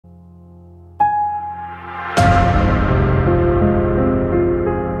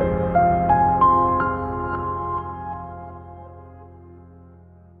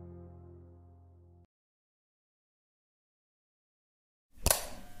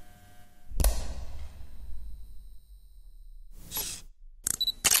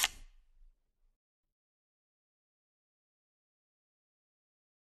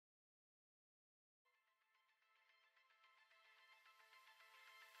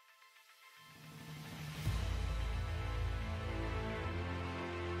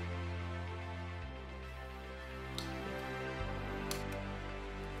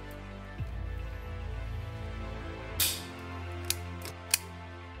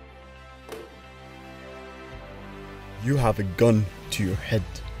You have a gun to your head.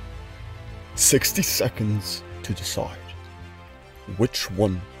 60 seconds to decide. Which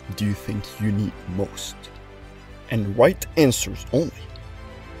one do you think you need most? And right answers only.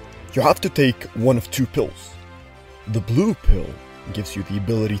 You have to take one of two pills. The blue pill gives you the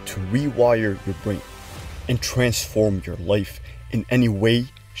ability to rewire your brain and transform your life in any way,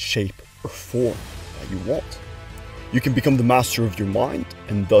 shape, or form that you want. You can become the master of your mind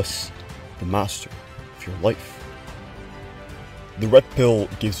and thus the master of your life. The red pill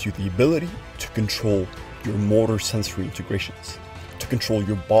gives you the ability to control your motor sensory integrations, to control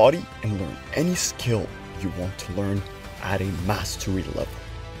your body and learn any skill you want to learn at a mastery level.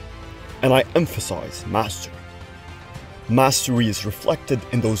 And I emphasize mastery. Mastery is reflected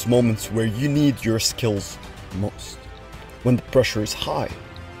in those moments where you need your skills most, when the pressure is high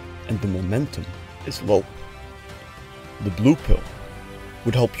and the momentum is low. The blue pill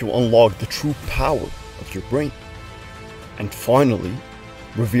would help you unlock the true power of your brain, and finally,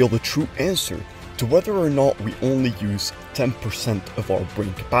 reveal the true answer to whether or not we only use 10% of our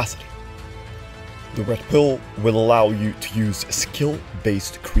brain capacity. The red pill will allow you to use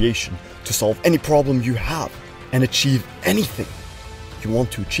skill-based creation to solve any problem you have and achieve anything you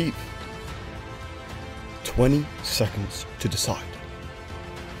want to achieve. 20 seconds to decide.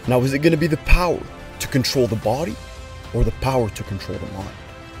 Now, is it going to be the power to control the body or the power to control the mind?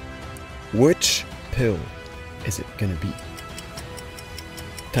 Which pill is it going to be?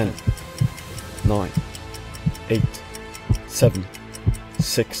 10, 9, 8, 7,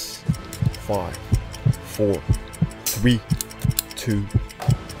 6, 5, 4, 3, 2,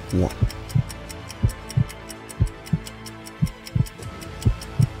 1.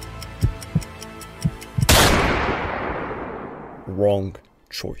 Wrong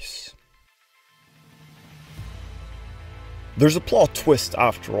choice. There's a plot twist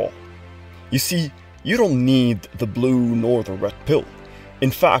after all. You see, you don't need the blue nor the red pill. In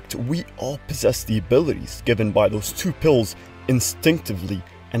fact, we all possess the abilities given by those two pills instinctively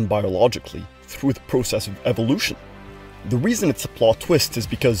and biologically through the process of evolution. The reason it's a plot twist is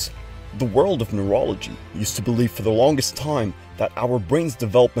because the world of neurology used to believe for the longest time that our brain's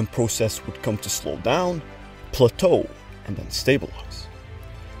development process would come to slow down, plateau, and then stabilize.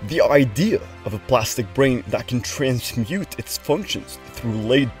 The idea of a plastic brain that can transmute its functions through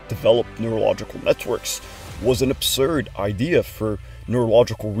late developed neurological networks was an absurd idea for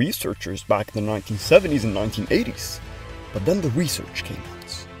neurological researchers back in the 1970s and 1980s. But then the research came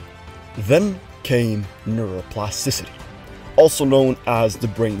out. Then came neuroplasticity, also known as the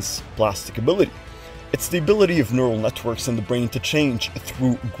brain's plastic ability. It's the ability of neural networks in the brain to change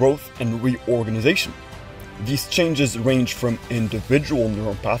through growth and reorganization. These changes range from individual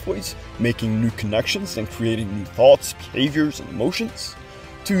neural pathways, making new connections and creating new thoughts, behaviors, and emotions,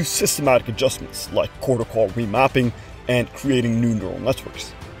 to systematic adjustments like cortical remapping and creating new neural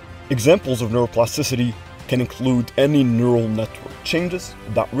networks. Examples of neuroplasticity can include any neural network changes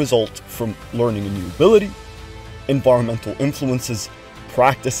that result from learning a new ability, environmental influences,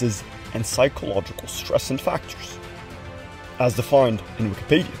 practices, and psychological stress and factors, as defined in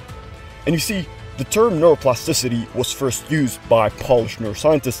Wikipedia. And you see, the term neuroplasticity was first used by Polish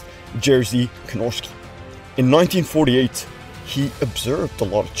neuroscientist Jerzy Konarski. In 1948, he observed a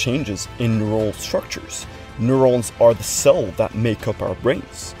lot of changes in neural structures. Neurons are the cell that make up our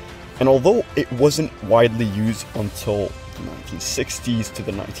brains. And although it wasn't widely used until the 1960s to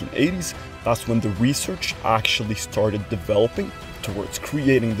the 1980s, that's when the research actually started developing towards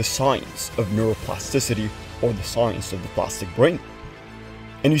creating the science of neuroplasticity, or the science of the plastic brain.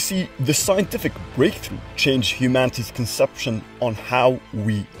 And you see, the scientific breakthrough changed humanity's conception on how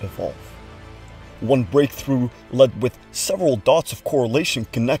we evolve. One breakthrough led with several dots of correlation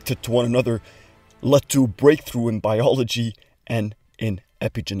connected to one another, led to a breakthrough in biology and in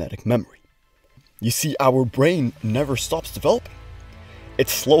epigenetic memory. You see, our brain never stops developing. It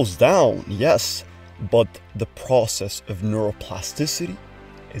slows down, yes, but the process of neuroplasticity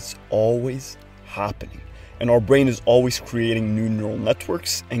is always happening. And our brain is always creating new neural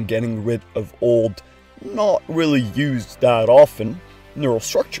networks and getting rid of old, not really used that often, neural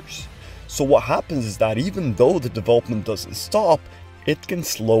structures. So what happens is that even though the development doesn't stop, it can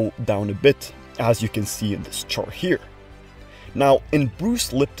slow down a bit, as you can see in this chart here. Now, in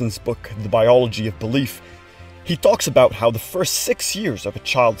Bruce Lipton's book, The Biology of Belief, he talks about how the first 6 years of a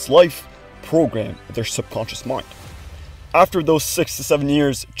child's life program their subconscious mind. After those 6 to 7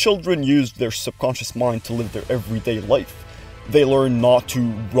 years, children use their subconscious mind to live their everyday life. They learn not to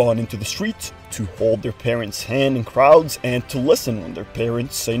run into the street, to hold their parents' hand in crowds, and to listen when their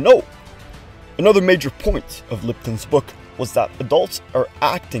parents say no. Another major point of Lipton's book was that adults are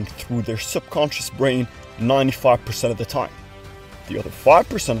acting through their subconscious brain 95% of the time. The other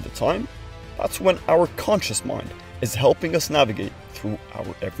 5% of the time, that's when our conscious mind is helping us navigate through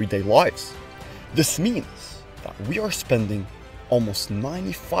our everyday lives. This means that we are spending almost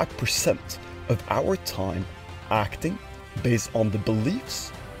 95% of our time acting based on the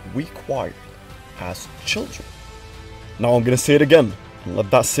beliefs we acquired as children. Now I'm going to say it again and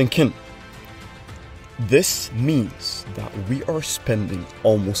let that sink in. This means that we are spending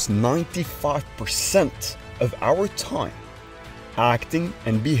almost 95% of our time acting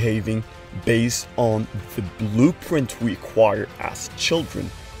and behaving based on the blueprint we acquired as children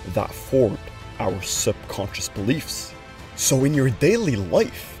that formed our subconscious beliefs. So in your daily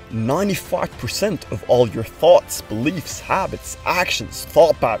life, 95% of all your thoughts, beliefs, habits, actions,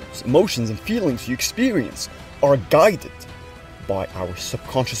 thought patterns, emotions, and feelings you experience are guided by our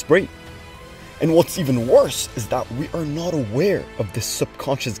subconscious brain. And what's even worse is that we are not aware of this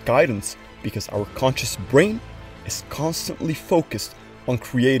subconscious guidance because our conscious brain is constantly focused on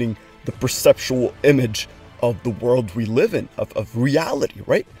creating the perceptual image of the world we live in, of reality,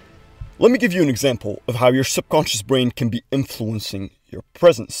 right? Let me give you an example of how your subconscious brain can be influencing your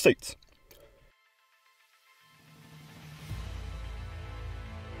present state.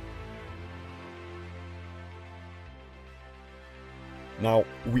 Now,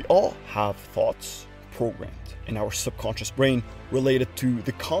 we all have thoughts programmed in our subconscious brain related to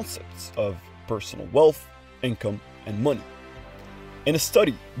the concepts of personal wealth, income, and money. In a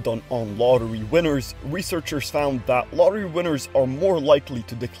study done on lottery winners, researchers found that lottery winners are more likely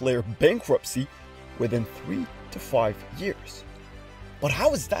to declare bankruptcy within 3 to 5 years. But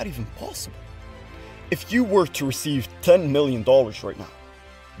how is that even possible? If you were to receive $10 million right now,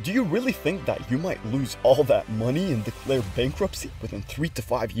 do you really think that you might lose all that money and declare bankruptcy within 3 to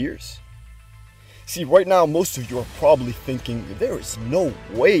 5 years? See, right now most of you are probably thinking, there is no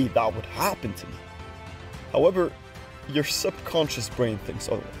way that would happen to me. However, your subconscious brain thinks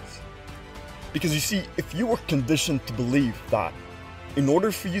otherwise. Because you see, if you were conditioned to believe that in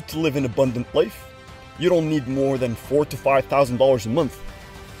order for you to live an abundant life, you don't need more than $4,000 to $5,000 a month,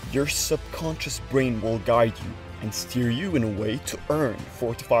 your subconscious brain will guide you and steer you in a way to earn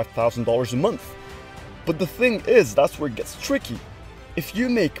 $4,000 to $5,000 a month. But the thing is, that's where it gets tricky. If you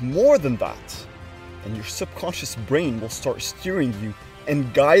make more than that, then your subconscious brain will start steering you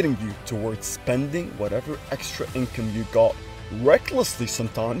and guiding you towards spending whatever extra income you got recklessly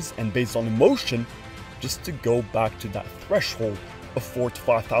sometimes and based on emotion just to go back to that threshold of $4,000 to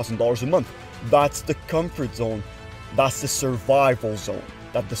 $5,000 a month. That's the comfort zone. That's the survival zone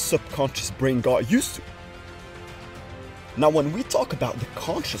that the subconscious brain got used to. Now, when we talk about the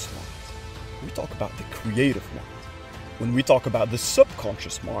conscious mind, we talk about the creative mind. When we talk about the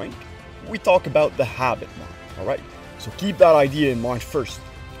subconscious mind, we talk about the habit mind, all right? So keep that idea in mind first.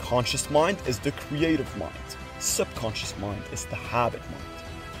 Conscious mind is the creative mind. Subconscious mind is the habit mind.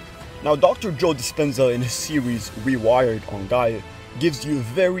 Now, Dr. Joe Dispenza in his series Rewired on Gaia gives you a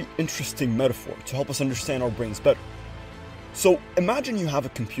very interesting metaphor to help us understand our brains better. So imagine you have a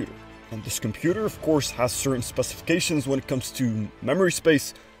computer, and this computer, of course, has certain specifications when it comes to memory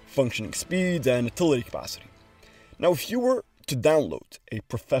space, functioning speed, and utility capacity. Now, if you were to download a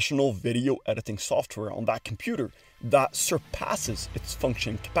professional video editing software on that computer that surpasses its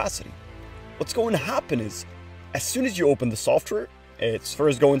functioning capacity, what's going to happen is, as soon as you open the software, it's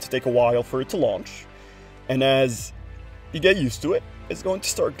first going to take a while for it to launch, and as you get used to it, it's going to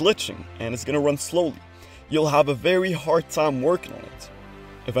start glitching and it's going to run slowly. You'll have a very hard time working on it.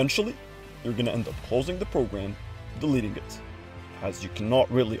 Eventually, you're going to end up closing the program, deleting it, as you cannot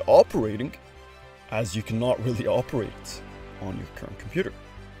really operate on your current computer.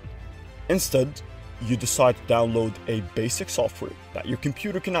 Instead, you decide to download a basic software that your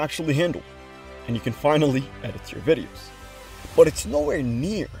computer can actually handle, and you can finally edit your videos. But it's nowhere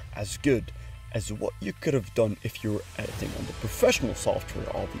near as good as what you could have done if you were editing on the professional software,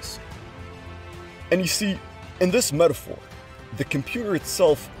 obviously. And you see, in this metaphor, the computer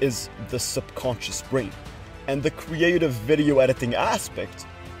itself is the subconscious brain, and the creative video editing aspect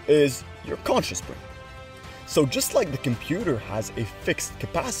is your conscious brain. So just like the computer has a fixed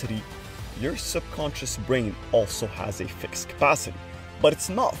capacity, your subconscious brain also has a fixed capacity. But it's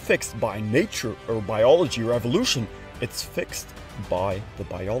not fixed by nature or biology or evolution, it's fixed by the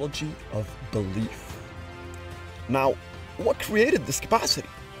biology of belief. Now, what created this capacity?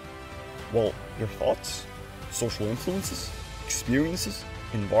 Well, your thoughts, social influences, experiences,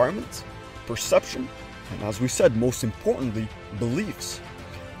 environment, perception, and as we said, most importantly, beliefs.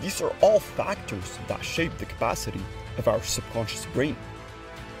 These are all factors that shape the capacity of our subconscious brain.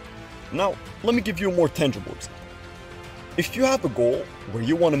 Now, let me give you a more tangible example. If you have a goal where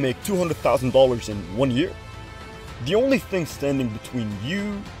you want to make $200,000 in 1 year, the only thing standing between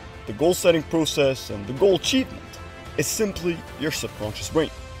you, the goal setting process, and the goal achievement is simply your subconscious brain.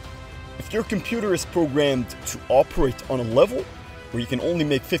 If your computer is programmed to operate on a level where you can only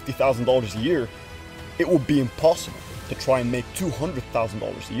make $50,000 a year, it will be impossible to try and make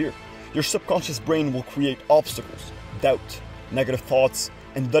 $200,000 a year. Your subconscious brain will create obstacles, doubt, negative thoughts,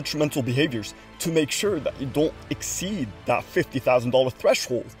 and detrimental behaviors to make sure that you don't exceed that $50,000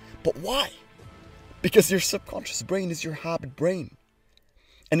 threshold. But why? Because your subconscious brain is your habit brain.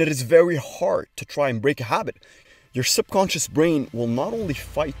 And it is very hard to try and break a habit. Your subconscious brain will not only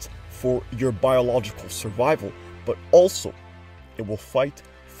fight for your biological survival, but also it will fight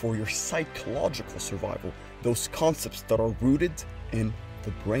for your psychological survival, those concepts that are rooted in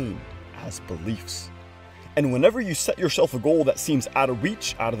the brain as beliefs. And whenever you set yourself a goal that seems out of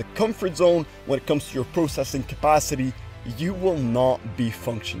reach, out of the comfort zone when it comes to your processing capacity, you will not be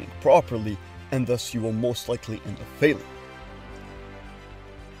functioning properly, and thus you will most likely end up failing.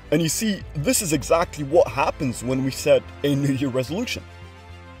 And you see, this is exactly what happens when we set a New Year resolution.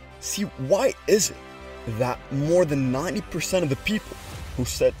 See, why is it that more than 90% of the people who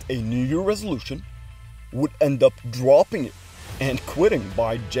set a New Year resolution would end up dropping it and quitting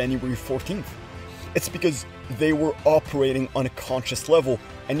by January 14th? It's because they were operating on a conscious level,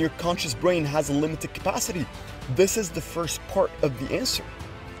 and your conscious brain has a limited capacity. This is the first part of the answer.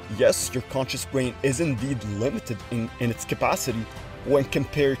 Yes, your conscious brain is indeed limited in its capacity when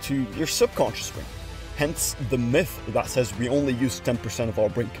compared to your subconscious brain. Hence the myth that says we only use 10% of our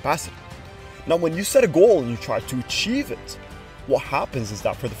brain capacity. Now, when you set a goal and you try to achieve it, what happens is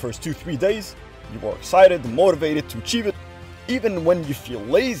that for the first 2-3 days, you are excited and motivated to achieve it. Even when you feel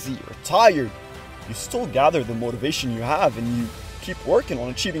lazy or tired, you still gather the motivation you have and you keep working on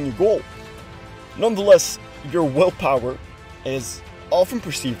achieving your goal. Nonetheless, your willpower is often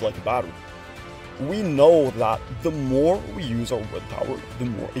perceived like a battery. We know that the more we use our willpower, the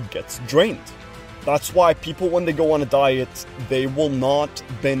more it gets drained. That's why people, when they go on a diet, they will not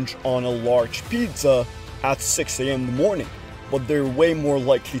binge on a large pizza at 6 a.m. in the morning, but they're way more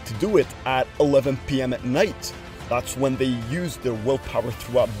likely to do it at 11 p.m. at night. That's when they use their willpower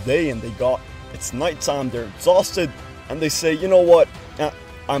throughout the day and it's nighttime, they're exhausted, and they say, you know what,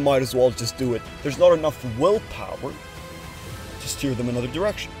 I might as well just do it. There's not enough willpower to steer them another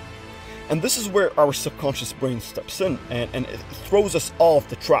direction. And this is where our subconscious brain steps in and it throws us off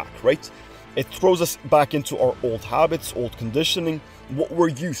the track, right? It throws us back into our old habits, old conditioning, what we're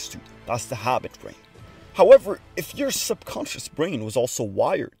used to. That's the habit brain. However, if your subconscious brain was also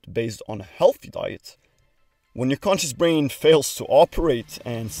wired based on a healthy diet, when your conscious brain fails to operate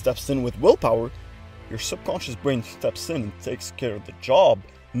and steps in with willpower, your subconscious brain steps in and takes care of the job,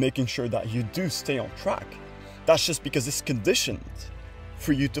 making sure that you do stay on track. That's just because it's conditioned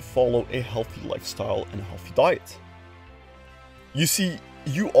for you to follow a healthy lifestyle and a healthy diet. You see,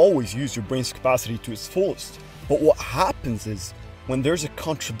 you always use your brain's capacity to its fullest, but what happens is when there's a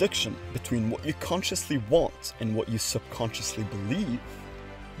contradiction between what you consciously want and what you subconsciously believe,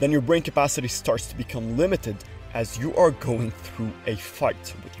 then your brain capacity starts to become limited as you are going through a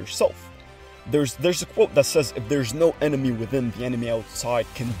fight with yourself. There's a quote that says, if there's no enemy within, the enemy outside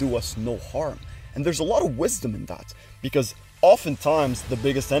can do us no harm. And there's a lot of wisdom in that, because oftentimes the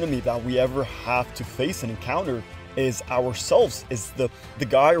biggest enemy that we ever have to face and encounter is ourselves, is the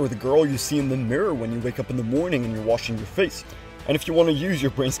guy or the girl you see in the mirror when you wake up in the morning and you're washing your face. And if you want to use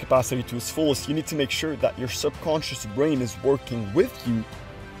your brain's capacity to its fullest, you need to make sure that your subconscious brain is working with you,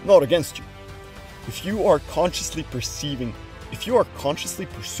 not against you. If you are consciously pursuing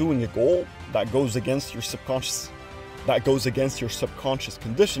a goal that goes against your subconscious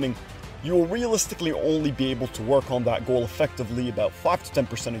conditioning, you will realistically only be able to work on that goal effectively about 5 to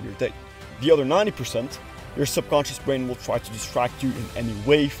 10% of your day. The other 90%, your subconscious brain will try to distract you in any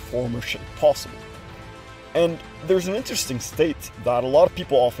way, form, or shape possible. And there's an interesting state that a lot of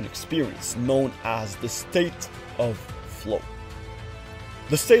people often experience, known as the state of flow.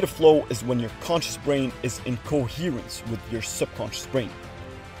 The state of flow is when your conscious brain is in coherence with your subconscious brain.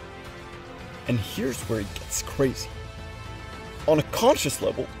 And here's where it gets crazy. On a conscious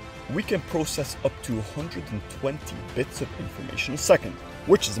level, we can process up to 120 bits of information a second,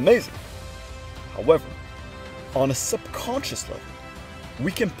 which is amazing. However, on a subconscious level,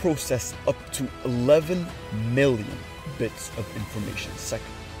 we can process up to 11 million bits of information a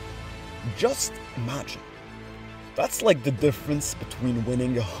second. Just imagine. That's like the difference between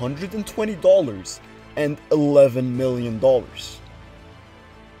winning $120 and $11 million.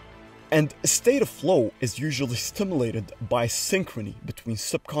 And a state of flow is usually stimulated by synchrony between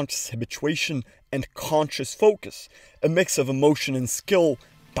subconscious habituation and conscious focus, a mix of emotion and skill,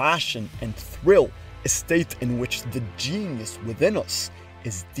 passion and thrill, a state in which the genius within us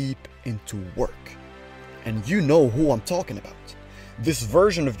is deep into work. And you know who I'm talking about. This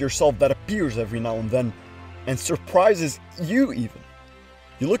version of yourself that appears every now and then and surprises you even.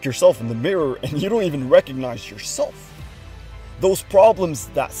 You look yourself in the mirror and you don't even recognize yourself. Those problems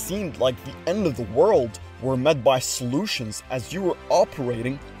that seemed like the end of the world were met by solutions as you were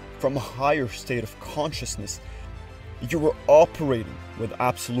operating from a higher state of consciousness. You were operating with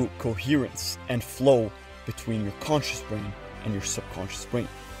absolute coherence and flow between your conscious brain and your subconscious brain.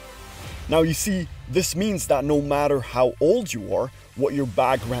 Now you see, this means that no matter how old you are, what your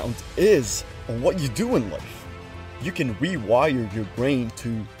background is, or what you do in life, you can rewire your brain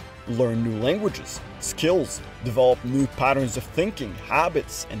to learn new languages, skills, develop new patterns of thinking,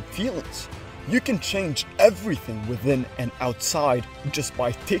 habits, and feelings. You can change everything within and outside just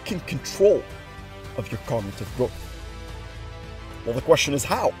by taking control of your cognitive growth. Well, the question is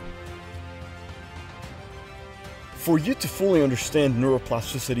how? For you to fully understand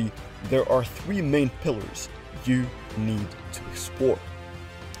neuroplasticity, there are three main pillars you need to explore.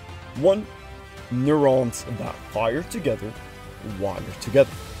 1. Neurons that fire together, wire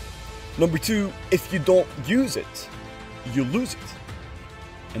together. Number 2, if you don't use it, you lose it.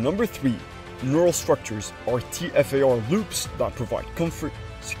 And number 3, neural structures are TFAR loops that provide comfort,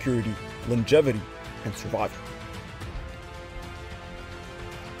 security, longevity, and survival.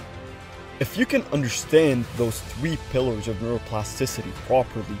 If you can understand those three pillars of neuroplasticity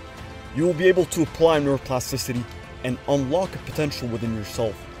properly, you will be able to apply neuroplasticity and unlock a potential within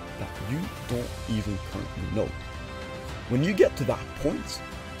yourself that you don't even currently know. When you get to that point,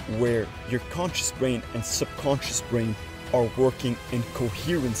 where your conscious brain and subconscious brain are working in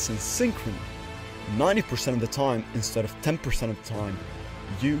coherence and synchrony, 90% of the time instead of 10% of the time,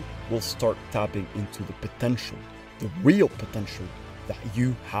 you will start tapping into the potential, the real potential that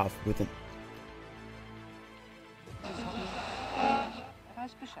you have within.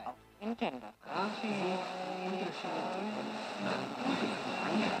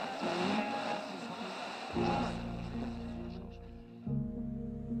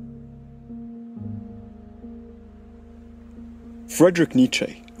 Friedrich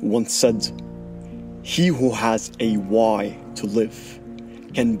Nietzsche once said, "He who has a why to live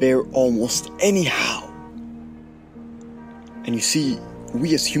can bear almost any how." And you see,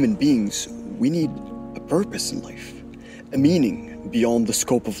 we as human beings, we need a purpose in life, a meaning beyond the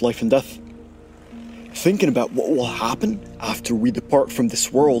scope of life and death. Thinking about what will happen after we depart from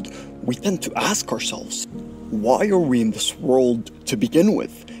this world, we tend to ask ourselves, why are we in this world to begin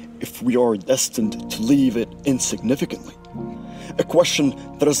with if we are destined to leave it insignificantly? A question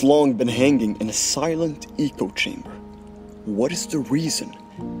that has long been hanging in a silent echo chamber. What is the reason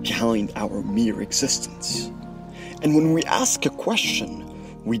behind our mere existence? And when we ask a question,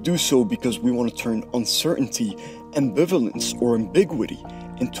 we do so because we want to turn uncertainty, ambivalence, or ambiguity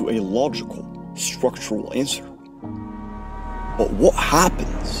into a logical, structural answer. But what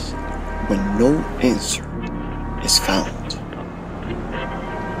happens when no answer is found?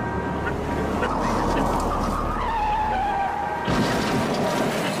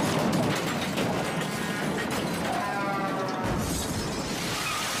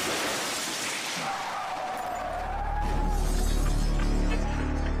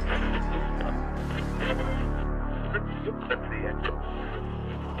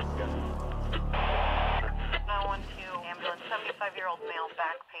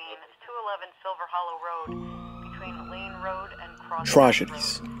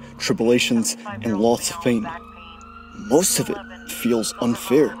 Tragedies, tribulations, and lots of pain. Most of it feels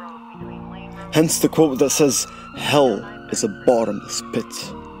unfair. Hence the quote that says, "Hell is a bottomless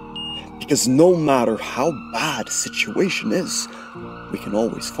pit." Because no matter how bad a situation is, we can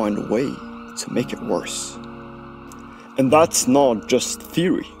always find a way to make it worse. And that's not just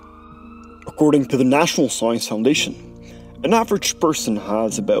theory. According to the National Science Foundation, an average person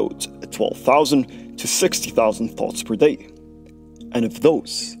has about 12,000 to 60,000 thoughts per day. And of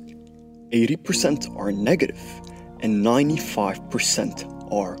those, 80% are negative and 95%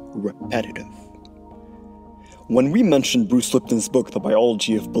 are repetitive. When we mentioned Bruce Lipton's book, The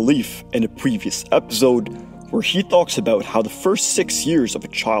Biology of Belief, in a previous episode, where he talks about how the first 6 years of a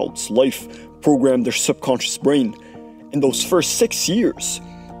child's life program their subconscious brain, in those first 6 years,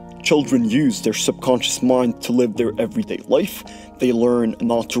 children use their subconscious mind to live their everyday life. They learn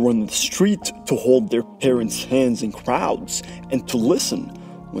not to run the street, to hold their parents' hands in crowds, and to listen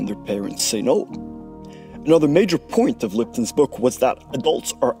when their parents say no. Another major point of Lipton's book was that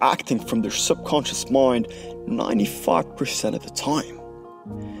adults are acting from their subconscious mind 95% of the time.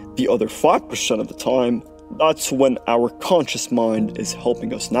 The other 5% of the time, that's when our conscious mind is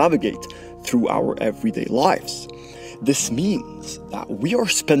helping us navigate through our everyday lives. This means that we are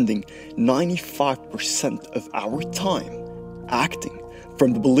spending 95% of our time acting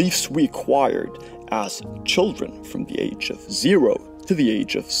from the beliefs we acquired as children from the age of 0 to the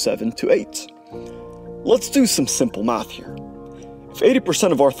age of 7 to 8. Let's do some simple math here. If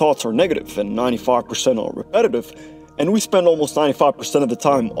 80% of our thoughts are negative and 95% are repetitive, and we spend almost 95% of the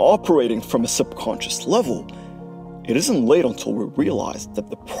time operating from a subconscious level, it isn't late until we realize that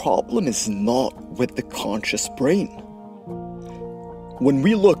the problem is not with the conscious brain. When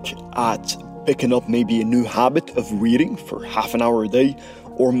we look at picking up maybe a new habit of reading for half an hour a day,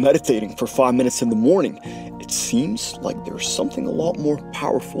 or meditating for 5 minutes in the morning, it seems like there's something a lot more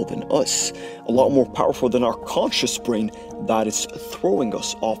powerful than us, a lot more powerful than our conscious brain that is throwing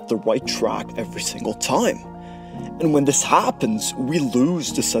us off the right track every single time. And when this happens, we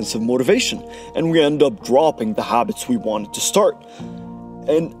lose the sense of motivation and we end up dropping the habits we wanted to start.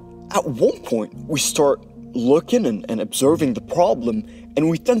 And at one point, we start looking and observing the problem, and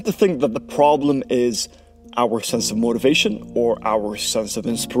we tend to think that the problem is our sense of motivation or our sense of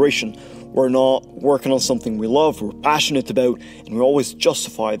inspiration. We're not working on something we love, we're passionate about, and we always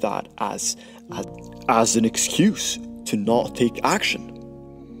justify that as an excuse to not take action.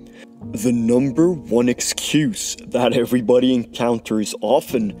 The number one excuse that everybody encounters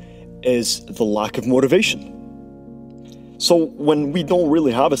often is the lack of motivation. So when we don't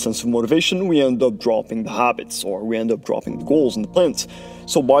really have a sense of motivation, we end up dropping the habits, or we end up dropping the goals and the plans.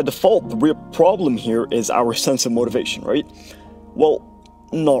 So by default, the real problem here is our sense of motivation, right? Well,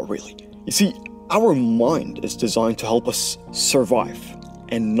 not really. You see, our mind is designed to help us survive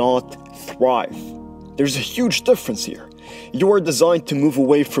and not thrive. There's a huge difference here. You are designed to move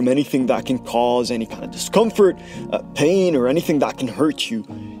away from anything that can cause any kind of discomfort, pain, or anything that can hurt you.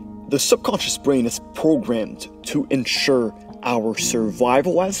 The subconscious brain is programmed to ensure our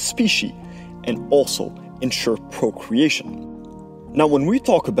survival as a species and also ensure procreation. Now, when we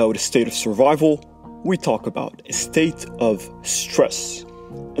talk about a state of survival, we talk about a state of stress.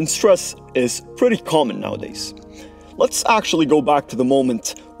 And stress is pretty common nowadays. Let's actually go back to the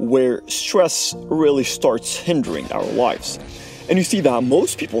moment where stress really starts hindering our lives. And you see that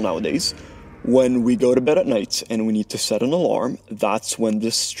most people nowadays, when we go to bed at night and we need to set an alarm, that's when the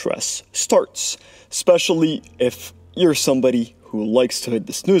stress starts. Especially if you're somebody who likes to hit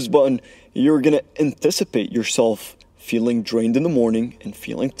the snooze button, you're going to anticipate yourself feeling drained in the morning and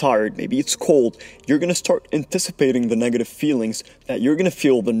feeling tired. Maybe it's cold. You're going to start anticipating the negative feelings that you're going to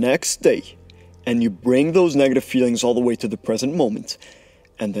feel the next day. And you bring those negative feelings all the way to the present moment.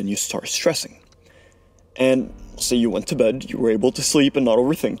 And then you start stressing. And say you went to bed, you were able to sleep and not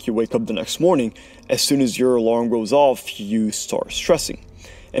overthink. You wake up the next morning. As soon as your alarm goes off, you start stressing.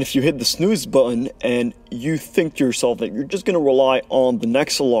 And if you hit the snooze button and you think to yourself that you're just going to rely on the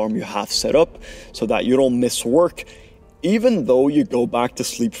next alarm you have set up so that you don't miss work, even though you go back to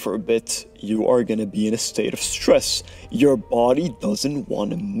sleep for a bit, you are going to be in a state of stress. Your body doesn't want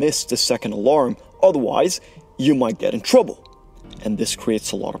to miss the second alarm, otherwise you might get in trouble. And this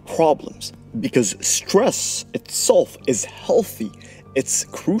creates a lot of problems because stress itself is healthy. It's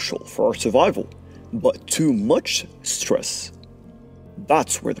crucial for our survival. But too much stress,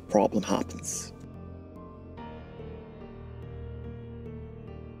 that's where the problem happens.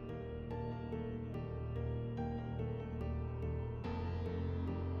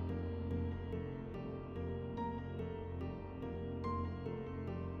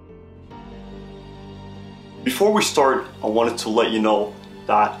 Before we start, I wanted to let you know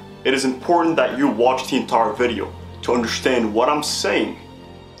that it is important that you watch the entire video to understand what I'm saying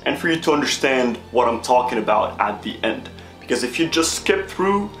and for you to understand what I'm talking about at the end. Because if you just skip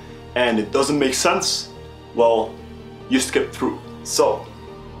through and it doesn't make sense, well, you skip through. So,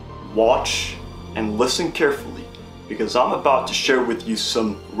 watch and listen carefully because I'm about to share with you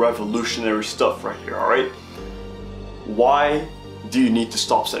some revolutionary stuff right here, alright? Why do you need to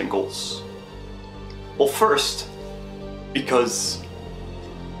stop setting goals? Well, first, because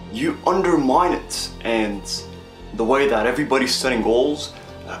you undermine it, and the way that everybody's setting goals,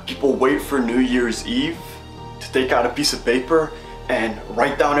 people wait for New Year's Eve to take out a piece of paper and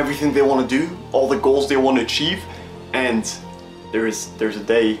write down everything they want to do, all the goals they want to achieve, and there's a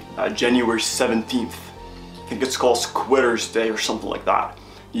day, January 17th, I think it's called Quitter's Day or something like that.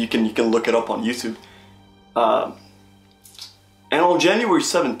 You can look it up on YouTube. And on January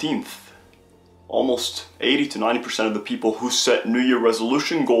 17th, almost 80 to 90% of the people who set New Year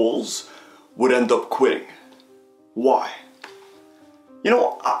resolution goals would end up quitting. Why? You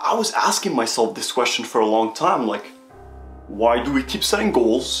know, I was asking myself this question for a long time, like, why do we keep setting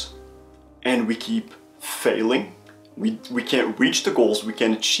goals and we keep failing? We can't reach the goals, we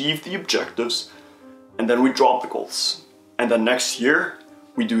can't achieve the objectives, and then we drop the goals. And then next year,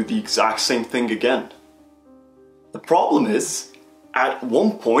 we do the exact same thing again. The problem is, at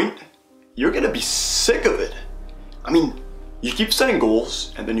one point, you're gonna be sick of it. I mean, you keep setting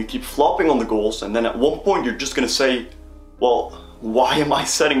goals, and then you keep flopping on the goals, and then at one point you're just gonna say, well, why am I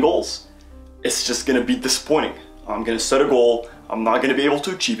setting goals? It's just gonna be disappointing. I'm gonna set a goal, I'm not gonna be able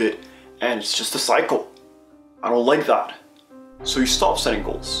to achieve it, and it's just a cycle. I don't like that. So you stop setting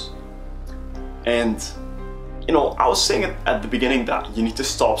goals. And, you know, I was saying at the beginning that you need to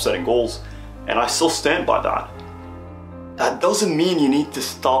stop setting goals, and I still stand by that. That doesn't mean you need to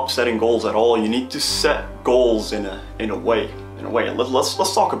stop setting goals at all. You need to set goals in a way. And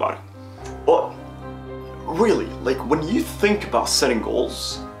let's talk about it. But really, like, when you think about setting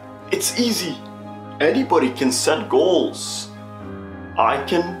goals, it's easy. Anybody can set goals. I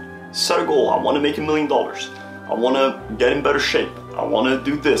can set a goal. I want to make $1 million. I want to get in better shape. I want to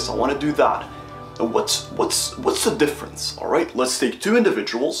do this. I want to do that. And what's the difference? All right, let's take two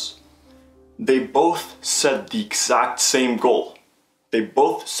individuals. They both set the exact same goal. They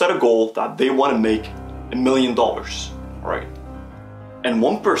both set a goal that they want to make $1 million. All right, and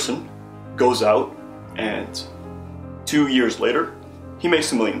one person goes out and 2 years later, he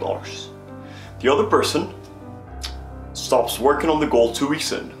makes $1 million. The other person stops working on the goal 2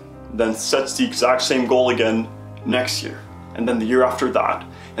 weeks in, then sets the exact same goal again next year, and then the year after that,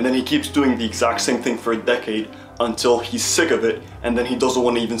 and then he keeps doing the exact same thing for a decade until he's sick of it, and then he doesn't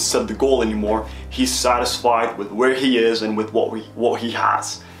want to even set the goal anymore. He's satisfied with where he is and with what he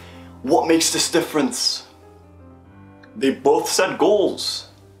has. What makes this difference? They both set goals.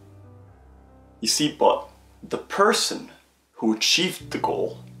 You see, but the person who achieved the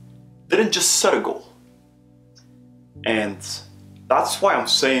goal didn't just set a goal. And that's why I'm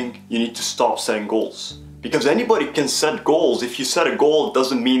saying you need to stop setting goals. Because anybody can set goals. If you set a goal, it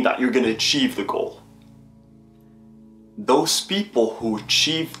doesn't mean that you're going to achieve the goal. Those people who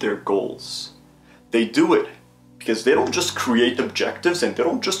achieve their goals, they do it because they don't just create objectives and they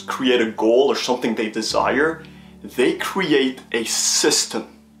don't just create a goal or something they desire. They create a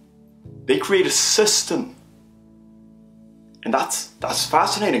system. They create a system. And that's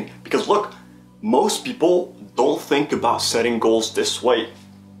fascinating because look, most people don't think about setting goals this way.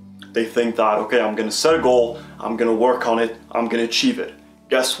 They think that, okay, I'm gonna set a goal, I'm gonna work on it, I'm gonna achieve it.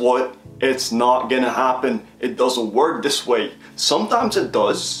 Guess what? It's not gonna happen. It doesn't work this way. Sometimes it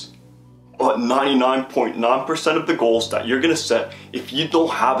does, but 99.9% of the goals that you're gonna set, if you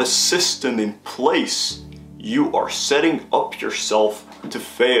don't have a system in place, you are setting up yourself to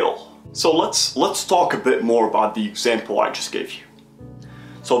fail. So let's talk a bit more about the example I just gave you.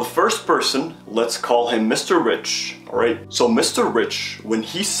 So the first person, let's call him Mr. Rich, all right? So Mr. Rich, when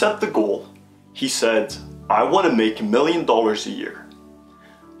he set the goal, he said, I want to make $1 million a year.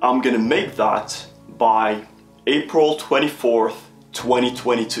 I'm gonna make that by April 24th,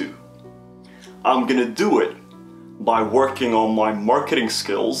 2022. I'm gonna do it by working on my marketing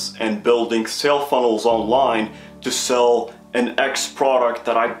skills and building sales funnels online to sell an X product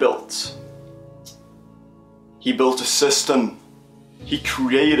that I built. He built a system. He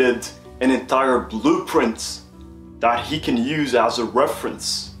created an entire blueprint that he can use as a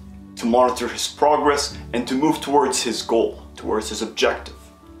reference to monitor his progress and to move towards his goal, towards his objective.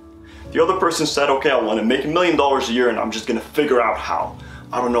 The other person said, okay, I want to make $1 million a year and I'm just going to figure out how.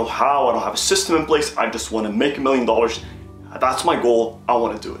 I don't know how, I don't have a system in place, I just want to make $1 million. That's my goal, I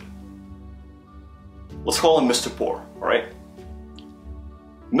want to do it. Let's call him Mr. Poor, all right?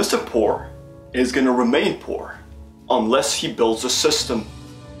 Mr. Poor is going to remain poor unless he builds a system.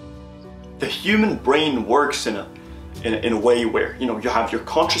 The human brain works in a way where, you know, you have your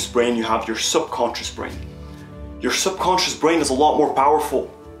conscious brain, you have your subconscious brain. Your subconscious brain is a lot more powerful.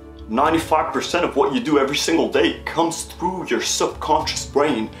 95% of what you do every single day comes through your subconscious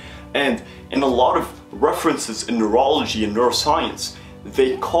brain. And in a lot of references in neurology and neuroscience,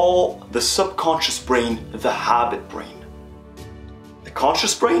 they call the subconscious brain the habit brain. The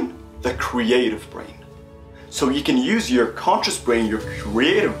conscious brain, the creative brain. So you can use your conscious brain, your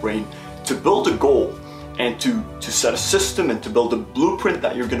creative brain, to build a goal and to set a system and to build a blueprint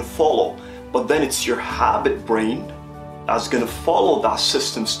that you're going to follow. But then it's your habit brain that's going to follow that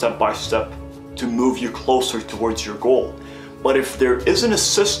system step by step to move you closer towards your goal. But if there isn't a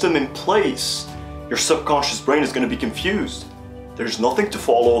system in place, your subconscious brain is going to be confused. There's nothing to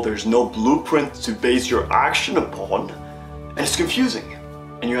follow, there's no blueprint to base your action upon, and it's confusing.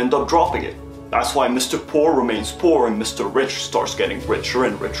 and you end up dropping it. That's why Mr. Poor remains poor and Mr. Rich starts getting richer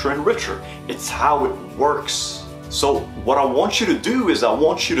and richer and richer. It's how it works. So what I want you to do is I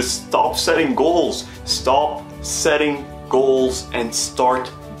want you to stop setting goals. Stop setting goals and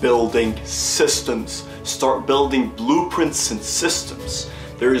start building systems. Start building blueprints and systems.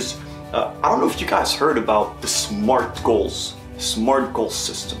 There's, I don't know if you guys heard about the SMART goals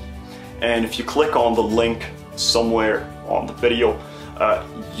system. And if you click on the link somewhere on the video, I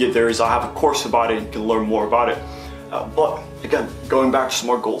have a course about it, and you can learn more about it. But again, going back to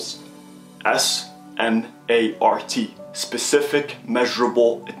SMART goals. S-M-A-R-T. Specific,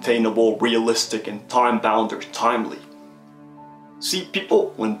 measurable, attainable, realistic, and time-bound or timely. See,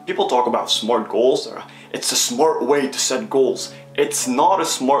 when people talk about SMART goals, it's a smart way to set goals. It's not a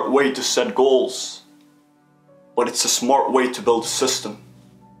smart way to set goals, but it's a smart way to build a system.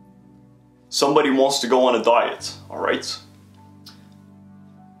 Somebody wants to go on a diet, alright?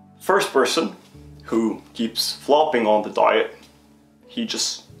 First person who keeps flopping on the diet, he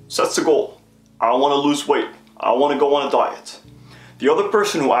just sets a goal. I want to lose weight. I want to go on a diet. The other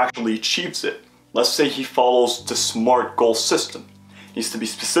person who actually achieves it, let's say he follows the SMART goal system. It needs to be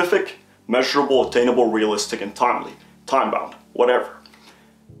specific, measurable, attainable, realistic, and timely. Time-bound, whatever.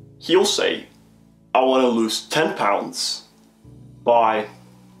 He'll say, I want to lose 10 pounds by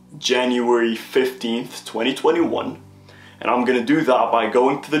January 15th, 2021. And I'm going to do that by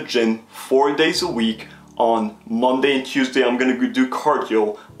going to the gym 4 days a week. On Monday and Tuesday, I'm going to do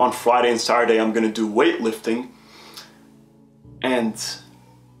cardio. On Friday and Saturday, I'm going to do weightlifting. And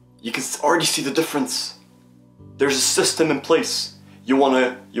you can already see the difference. There's a system in place. You want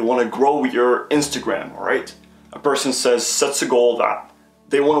to grow your Instagram, all right? A person sets a goal that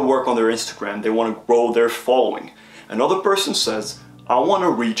they want to work on their Instagram. They want to grow their following. Another person says, I want to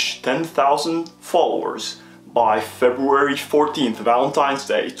reach 10,000 followers by February 14th, Valentine's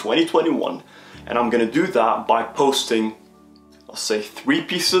Day, 2021. And I'm going to do that by posting, let's say, 3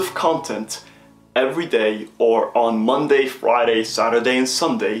 pieces of content every day, or on Monday, Friday, Saturday, and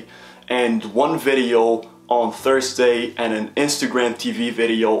Sunday, and 1 video on Thursday and an Instagram TV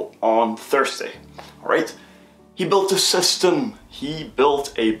video on Thursday. Alright? He built a system. He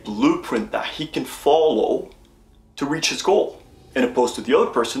built a blueprint that he can follow to reach his goal, in opposed to the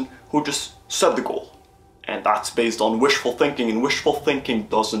other person who just set the goal. And that's based on wishful thinking, and wishful thinking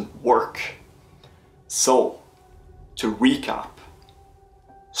doesn't work. So, to recap,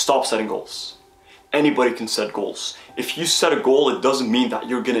 stop setting goals. Anybody can set goals. If you set a goal, it doesn't mean that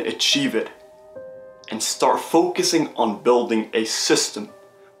you're going to achieve it. And start focusing on building a system.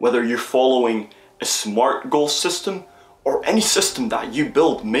 Whether you're following a SMART goal system or any system that you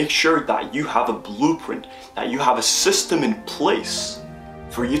build, make sure that you have a blueprint, that you have a system in place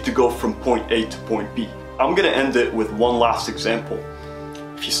for you to go from point A to point B. I'm going to end it with one last example.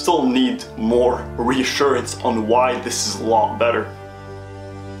 If you still need more reassurance on why this is a lot better,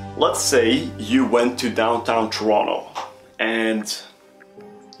 let's say you went to downtown Toronto and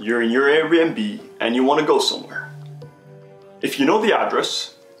you're in your Airbnb and you want to go somewhere. If you know the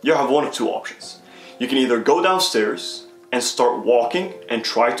address, you have one of 2 options. You can either go downstairs and start walking and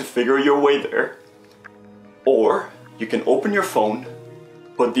try to figure your way there, or you can open your phone,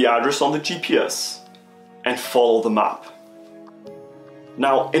 put the address on the GPS, and follow the map.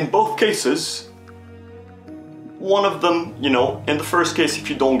 Now, in both cases, one of them, in the first case, if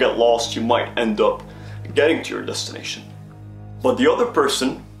you don't get lost, you might end up getting to your destination. But the other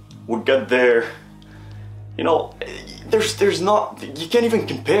person would get there, there's not, you can't even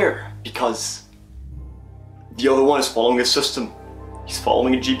compare, because the other one is following a system. He's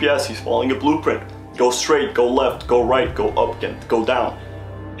following a GPS, he's following a blueprint. Go straight, go left, go right, go up, go down.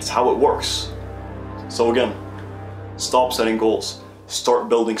 It's how it works. So again, stop setting goals. Start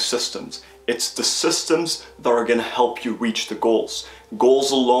building systems. It's the systems that are going to help you reach the goals.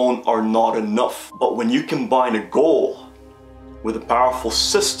 Goals alone are not enough. But when you combine a goal with a powerful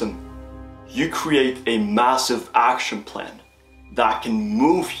system, you create a massive action plan that can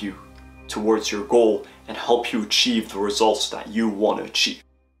move you towards your goal and help you achieve the results that you want to achieve.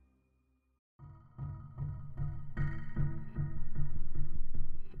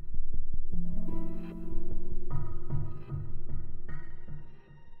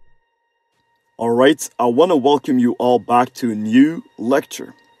 Alright, I want to welcome you all back to a new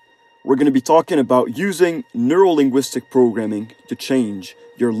lecture. We're going to be talking about using neuro-linguistic programming to change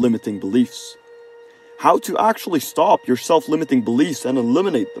your limiting beliefs. How to actually stop your self-limiting beliefs and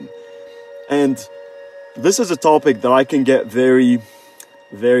eliminate them. And this is a topic that I can get very,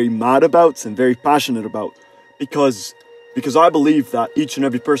 very mad about and very passionate about because I believe that each and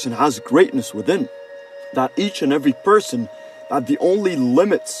every person has greatness within. That each and every person that the only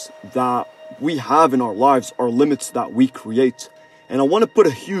limits that we have in our lives are limits that we create. And I want to put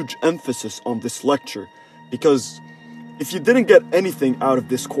a huge emphasis on this lecture, because if you didn't get anything out of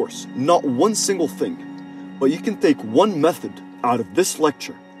this course, not one single thing, but you can take one method out of this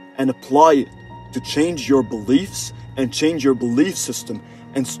lecture and apply it to change your beliefs and change your belief system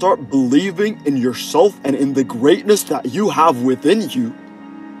and start believing in yourself and in the greatness that you have within you,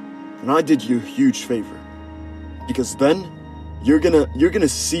 then I did you a huge favor. Because then you're gonna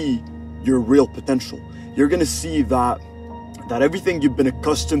see your real potential. You're gonna see that everything you've been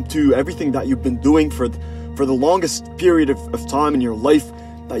accustomed to, everything that you've been doing for the longest period of time in your life,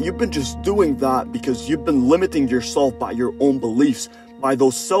 that you've been just doing that because you've been limiting yourself by your own beliefs, by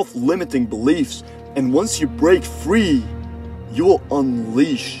those self-limiting beliefs. And once you break free, you will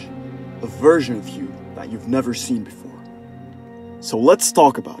unleash a version of you that you've never seen before. So let's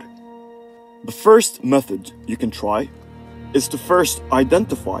talk about it. The first method you can try is to first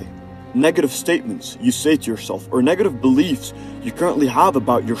identify negative statements you say to yourself or negative beliefs you currently have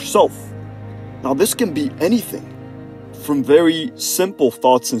about yourself. Now, this can be anything from very simple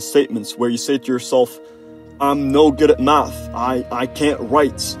thoughts and statements where you say to yourself, I'm no good at math, I can't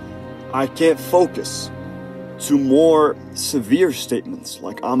write, I can't focus, to more severe statements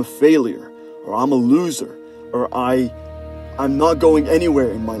like I'm a failure, or I'm a loser, or I'm not going anywhere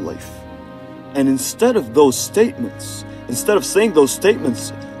in my life. And instead of those statements, instead of saying those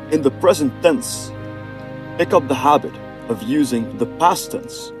statements in the present tense, pick up the habit of using the past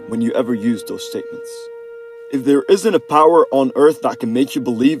tense when you ever use those statements. If there isn't a power on earth that can make you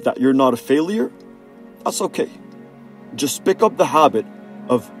believe that you're not a failure, that's okay. Just pick up the habit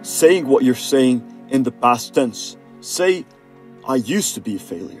of saying what you're saying in the past tense. Say, I used to be a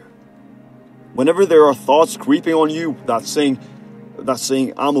failure. Whenever there are thoughts creeping on you that's saying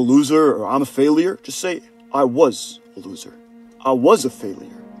I'm a loser or I'm a failure, just say, I was a loser. I was a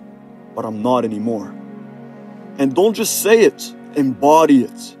failure, but I'm not anymore. And don't just say it, embody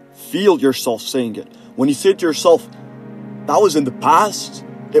it. Feel yourself saying it. When you say to yourself, that was in the past,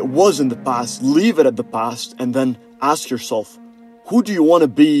 it was in the past, leave it at the past, and then ask yourself, who do you want to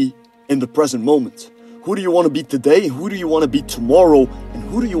be in the present moment? Who do you want to be today? Who do you want to be tomorrow? And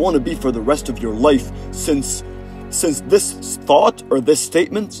who do you want to be for the rest of your life, since this thought or this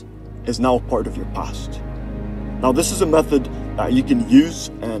statement is now a part of your past? Now, this is a method that you can use,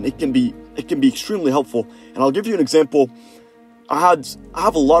 and it can be extremely helpful. And I'll give you an example. I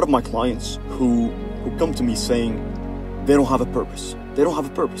have a lot of my clients who come to me saying they don't have a purpose. They don't have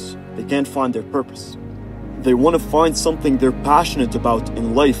a purpose. They can't find their purpose. They want to find something they're passionate about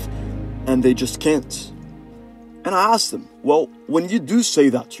in life, and they just can't. And I ask them, well, when you do say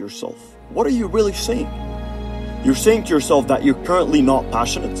that to yourself, what are you really saying? You're saying to yourself that you're currently not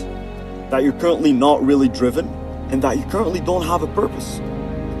passionate, that you're currently not really driven, and that you currently don't have a purpose.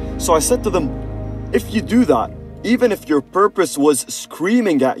 So I said to them, if you do that, even if your purpose was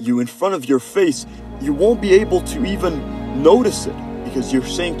screaming at you in front of your face, you won't be able to even notice it, because you're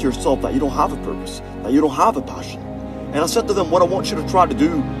saying to yourself that you don't have a purpose, that you don't have a passion. And I said to them, what I want you to try to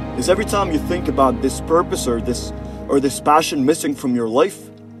do is every time you think about this purpose or this passion missing from your life,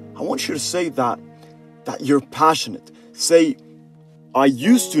 I want you to say that you're passionate. Say, I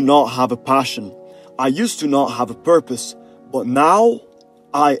used to not have a passion. I used to not have a purpose, but now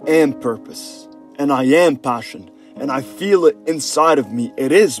I am purpose and I am passion and I feel it inside of me.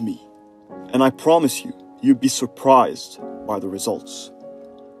 It is me. And I promise you, you'd be surprised by the results.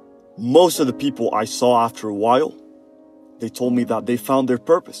 Most of the people I saw after a while, they told me that they found their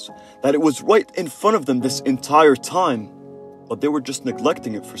purpose, that it was right in front of them this entire time, but they were just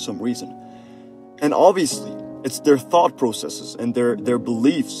neglecting it for some reason. And obviously, it's their thought processes and their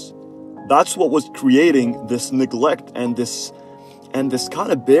beliefs. That's what was creating this neglect and this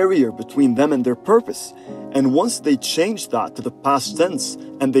kind of barrier between them and their purpose. And once they changed that to the past tense,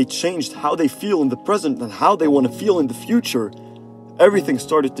 and they changed how they feel in the present and how they want to feel in the future, everything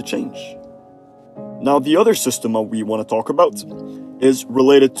started to change. Now, the other system we want to talk about is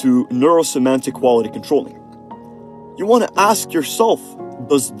related to neurosemantic quality controlling. You want to ask yourself,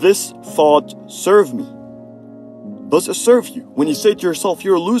 does this thought serve me? Does it serve you? When you say to yourself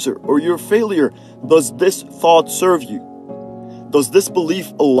you're a loser or you're a failure, does this thought serve you? Does this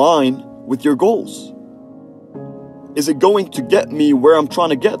belief align with your goals? Is it going to get me where I'm trying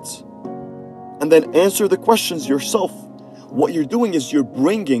to get? And then answer the questions yourself. What you're doing is you're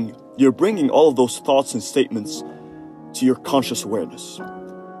bringing all of those thoughts and statements to your conscious awareness.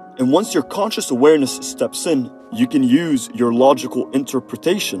 And once your conscious awareness steps in, you can use your logical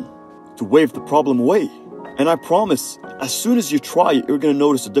interpretation to wave the problem away. And I promise, as soon as you try it, you're going to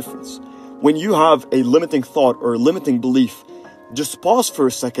notice a difference. When you have a limiting thought or a limiting belief, just pause for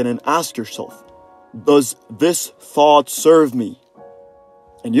a second and ask yourself, does this thought serve me?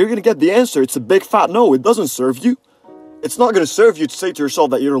 And you're going to get the answer. It's a big fat no. It doesn't serve you. It's not going to serve you to say to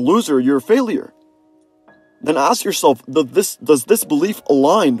yourself that you're a loser, you're a failure. Then ask yourself, does this belief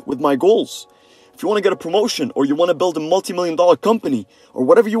align with my goals? If you want to get a promotion, or you want to build a multi-million-dollar company, or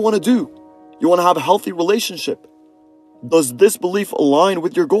whatever you want to do, you want to have a healthy relationship, does this belief align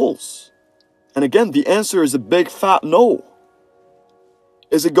with your goals? And again, the answer is a big fat no.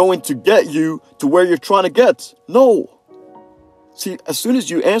 Is it going to get you to where you're trying to get? No. See, as soon as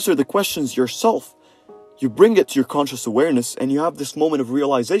you answer the questions yourself, you bring it to your conscious awareness, and you have this moment of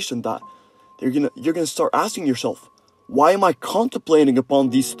realization that you're gonna start asking yourself, why am I contemplating upon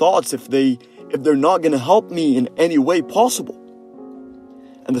these thoughts if they're not gonna help me in any way possible?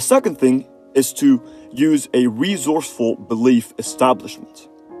 And the second thing is to use a resourceful belief establishment.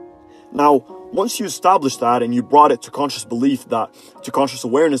 Now, once you establish that and you brought it to conscious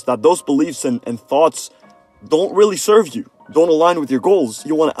awareness that those beliefs and thoughts don't really serve you, don't align with your goals,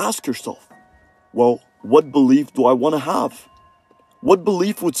 you want to ask yourself, well, what belief do I want to have? What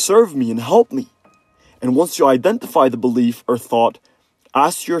belief would serve me and help me? And once you identify the belief or thought,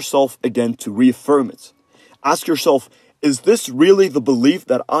 ask yourself again to reaffirm it. Ask yourself, is this really the belief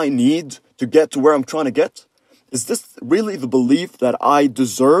that I need to get to where I'm trying to get? Is this really the belief that I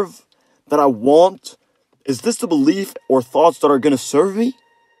deserve, that I want? Is this the belief or thoughts that are going to serve me?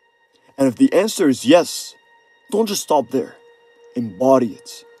 And if the answer is yes, don't just stop there. Embody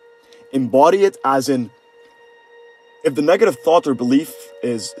it. Embody it as in, if the negative thought or belief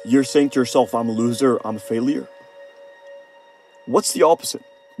is you're saying to yourself, I'm a loser, I'm a failure, what's the opposite?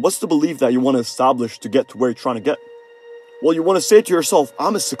 What's the belief that you want to establish to get to where you're trying to get? Well, you want to say to yourself,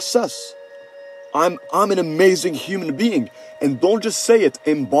 I'm a success. I'm an amazing human being. And don't just say it,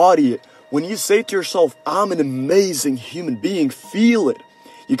 embody it. When you say to yourself, I'm an amazing human being, feel it.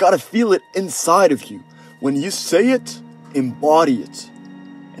 You got to feel it inside of you. When you say it, embody it.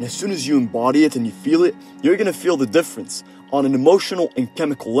 And as soon as you embody it and you feel it, you're going to feel the difference on an emotional and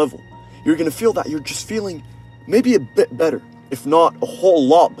chemical level. You're going to feel that you're just feeling maybe a bit better, if not a whole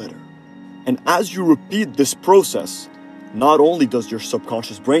lot better. And as you repeat this process, not only does your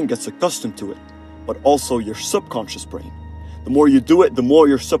subconscious brain get accustomed to it, but also your subconscious brain. The more you do it, the more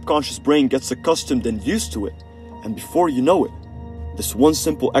your subconscious brain gets accustomed and used to it. And before you know it, this one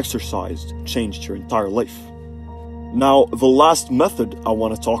simple exercise changed your entire life. Now, the last method I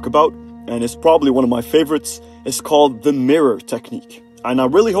want to talk about, and it's probably one of my favorites, is called the mirror technique. And I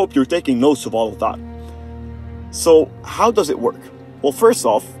really hope you're taking notes of all of that. So, how does it work? Well, first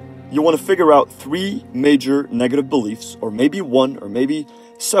off, you want to figure out 3 major negative beliefs, or maybe 1, or maybe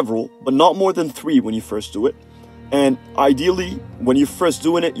several, but not more than 3 when you first do it. And ideally, when you're first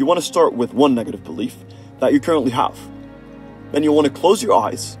doing it, you want to start with 1 negative belief that you currently have. Then you want to close your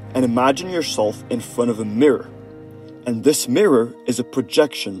eyes and imagine yourself in front of a mirror. And this mirror is a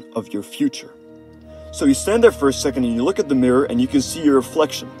projection of your future. So you stand there for a second and you look at the mirror and you can see your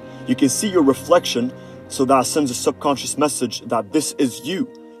reflection. You can see your reflection, so that sends a subconscious message that this is you.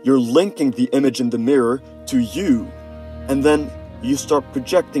 You're linking the image in the mirror to you, and then you start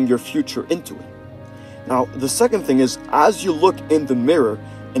projecting your future into it. Now, the second thing is, as you look in the mirror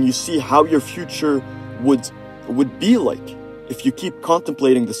and you see how your future would be like if you keep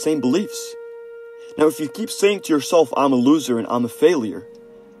contemplating the same beliefs. Now, if you keep saying to yourself, I'm a loser and I'm a failure,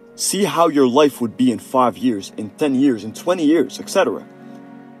 see how your life would be in 5 years, in 10 years, in 20 years, etc.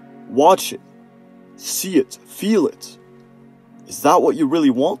 Watch it, see it, feel it. Is that what you really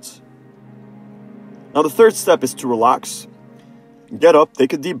want? Now, the third step is to relax. Get up,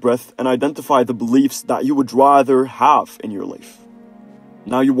 take a deep breath, and identify the beliefs that you would rather have in your life.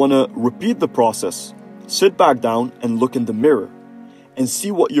 Now you want to repeat the process. Sit back down and look in the mirror and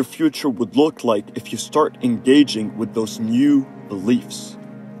see what your future would look like if you start engaging with those new beliefs.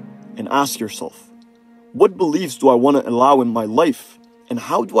 And ask yourself, what beliefs do I want to allow in my life? And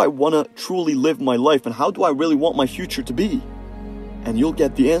how do I want to truly live my life? And how do I really want my future to be? And you'll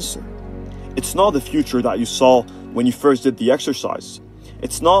get the answer. It's not the future that you saw when you first did the exercise.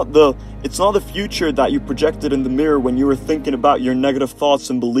 It's not the future that you projected in the mirror when you were thinking about your negative thoughts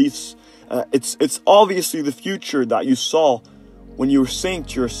and beliefs. It's obviously the future that you saw when you were saying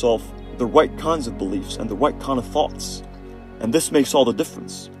to yourself the right kinds of beliefs and the right kind of thoughts. And this makes all the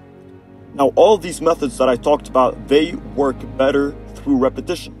difference. Now, all of these methods that I talked about, they work better through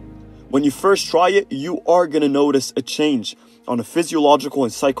repetition. When you first try it, you are going to notice a change on a physiological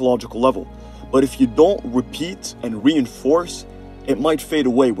and psychological level. But if you don't repeat and reinforce, it might fade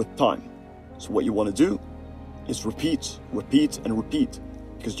away with time. So what you want to do is repeat, repeat, and repeat.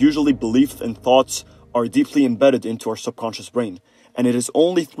 Because usually beliefs and thoughts are deeply embedded into our subconscious brain, and it is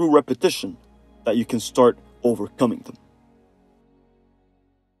only through repetition that you can start overcoming them.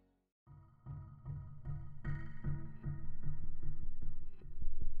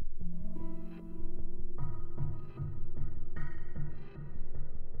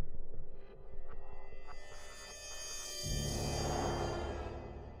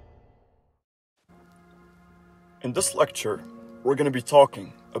 In this lecture, we're going to be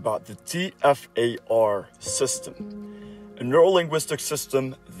talking about the TFAR system, a neuro-linguistic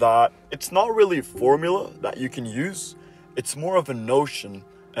system that it's not really a formula that you can use. It's more of a notion,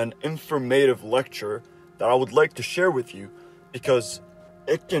 an informative lecture that I would like to share with you because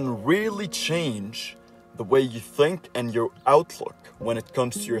it can really change the way you think and your outlook when it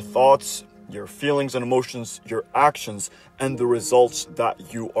comes to your thoughts, your feelings and emotions, your actions, and the results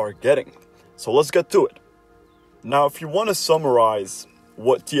that you are getting. So let's get to it. Now, if you want to summarize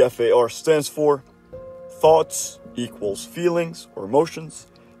what TFAR stands for, thoughts equals feelings or emotions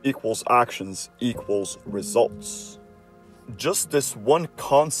equals actions equals results. Just this one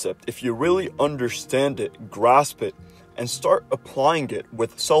concept, if you really understand it, grasp it, and start applying it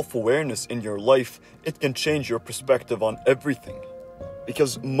with self-awareness in your life, it can change your perspective on everything.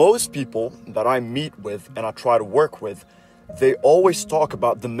 Because most people that I meet with and I try to work with, they always talk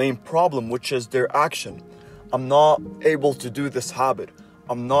about the main problem, which is their action. I'm not able to do this habit.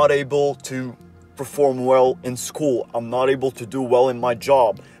 I'm not able to perform well in school. I'm not able to do well in my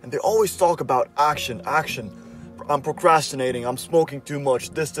job. And they always talk about action. I'm procrastinating. I'm smoking too much,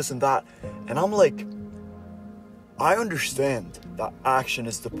 this and that. And I'm like, I understand that action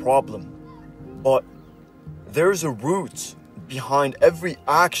is the problem, but there's a root behind every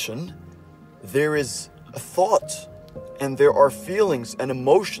action. There is a thought and there are feelings and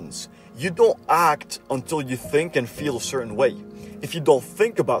emotions. You don't act until you think and feel a certain way. If you don't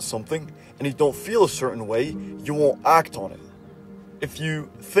think about something and you don't feel a certain way, you won't act on it. If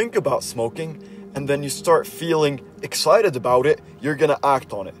you think about smoking and then you start feeling excited about it, you're gonna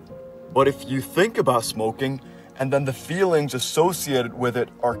act on it. But if you think about smoking and then the feelings associated with it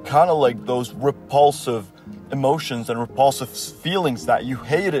are kind of like those repulsive emotions and repulsive feelings that you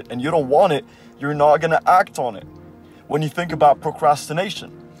hate it and you don't want it, you're not gonna act on it. When you think about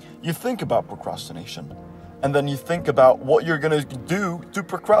procrastination, you think about procrastination, and then you think about what you're gonna do to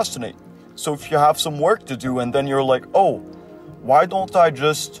procrastinate. So if you have some work to do and then you're like, oh, why don't I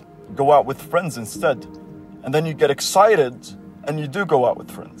just go out with friends instead? And then you get excited and you do go out with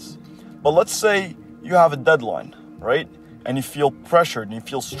friends. But let's say you have a deadline, right? And you feel pressured and you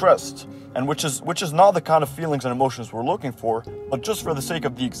feel stressed, and which is not the kind of feelings and emotions we're looking for, but just for the sake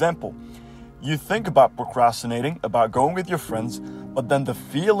of the example, you think about procrastinating, about going with your friends, but then the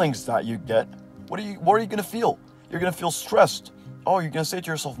feelings that you get, what are you gonna feel? You're gonna feel stressed. Oh, you're gonna say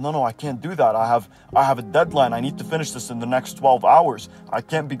to yourself, no, I can't do that. I have a deadline. I need to finish this in the next 12 hours. I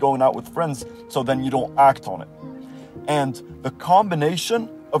can't be going out with friends. So then you don't act on it. And the combination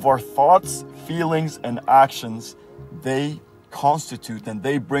of our thoughts, feelings, and actions, they constitute and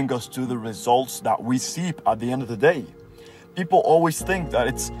they bring us to the results that we see at the end of the day. People always think that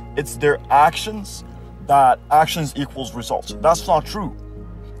it's their actions, that actions equals results. That's not true.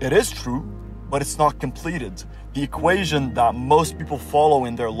 It is true, but it's not completed. The equation that most people follow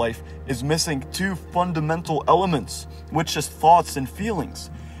in their life is missing two fundamental elements, which is thoughts and feelings.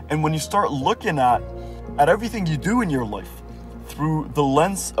 And when you start looking at everything you do in your life through the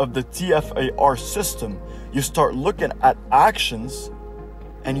lens of the TFAR system, you start looking at actions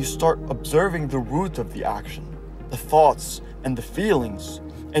and you start observing the root of the action, the thoughts and the feelings.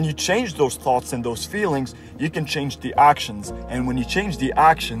 And you change those thoughts and those feelings, you can change the actions. And when you change the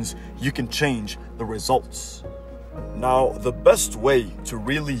actions, you can change the results. Now, the best way to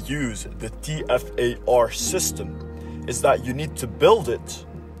really use the TFAR system is that you need to build it.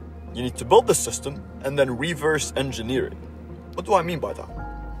 You need to build the system and then reverse engineer it. What do I mean by that?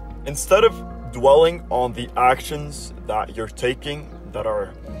 Instead of dwelling on the actions that you're taking that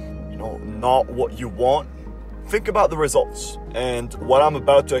are, not what you want, think about the results. And what I'm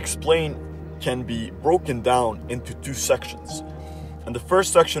about to explain can be broken down into two sections. And the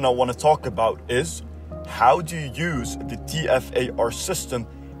first section I want to talk about is how do you use the TFAR system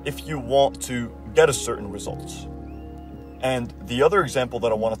if you want to get a certain result. And the other example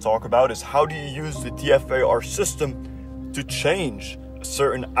that I want to talk about is how do you use the TFAR system to change a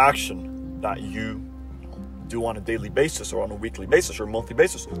certain action that you do on a daily basis or on a weekly basis or monthly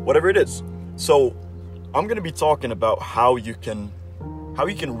basis, whatever it is. So I'm going to be talking about how you can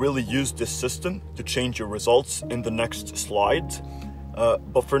really use this system to change your results in the next slide.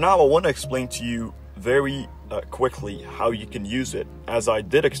 But for now, I want to explain to you very quickly how you can use it, as I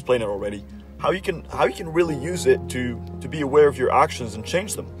did explain it already, how you can really use it to be aware of your actions and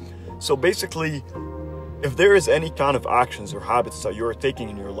change them. So basically, if there is any kind of actions or habits that you're taking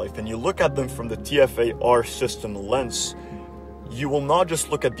in your life and you look at them from the TFAR system lens, you will not just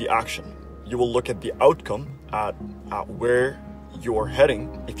look at the action. You will look at the outcome, at where you're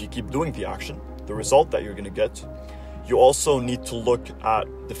heading if you keep doing the action, the result that you're going to get. You also need to look at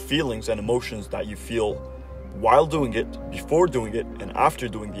the feelings and emotions that you feel while doing it, before doing it, and after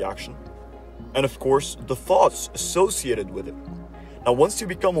doing the action. And of course, the thoughts associated with it. Now, once you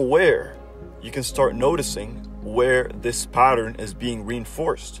become aware, you can start noticing where this pattern is being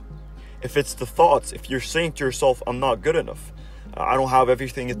reinforced. If it's the thoughts, if you're saying to yourself, I'm not good enough, I don't have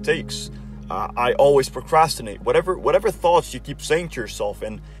everything it takes, I always procrastinate, whatever thoughts you keep saying to yourself,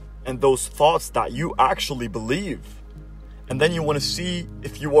 and those thoughts that you actually believe, and then you want to see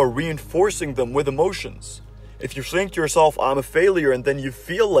if you are reinforcing them with emotions. If you're saying to yourself, I'm a failure, and then you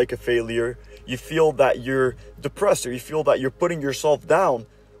feel like a failure, you feel that you're depressed, or you feel that you're putting yourself down,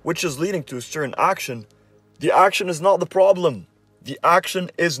 which is leading to a certain action, the action is not the problem. The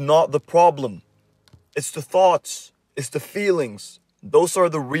action is not the problem. It's the thoughts, it's the feelings. Those are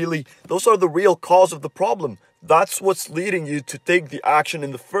the real cause of the problem. That's what's leading you to take the action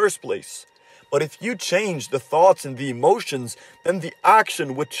in the first place. But if you change the thoughts and the emotions, then the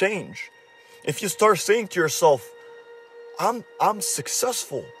action would change. If you start saying to yourself, I'm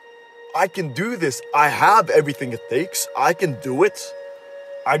successful, I can do this, I have everything it takes, I can do it,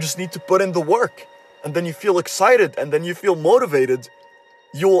 I just need to put in the work, and then you feel excited, and then you feel motivated,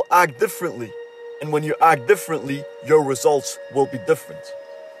 you will act differently. And when you act differently, your results will be different.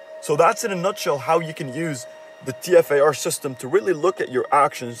 So that's in a nutshell how you can use the TFAR system to really look at your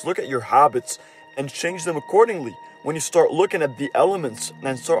actions, look at your habits, and change them accordingly. When you start looking at the elements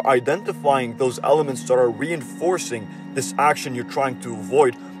and start identifying those elements that are reinforcing this action you're trying to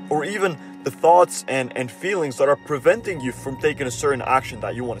avoid, or even the thoughts and feelings that are preventing you from taking a certain action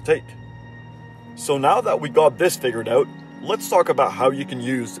that you want to take. So now that we got this figured out, let's talk about how you can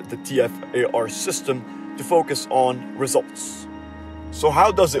use the TFAR system to focus on results. So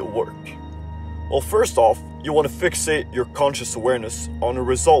how does it work? Well, first off, you want to fixate your conscious awareness on a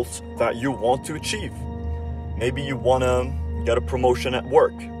result that you want to achieve. Maybe you want to get a promotion at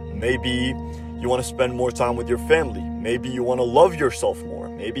work. Maybe you want to spend more time with your family. Maybe you want to love yourself more.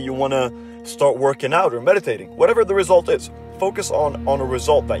 Maybe you want to start working out or meditating. Whatever the result is, focus on a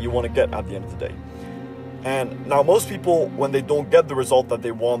result that you want to get at the end of the day. And now most people, when they don't get the result that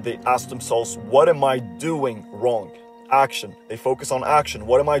they want, they ask themselves, what am I doing wrong? Action. They focus on action.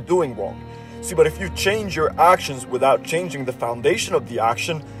 What am I doing wrong? See, but if you change your actions without changing the foundation of the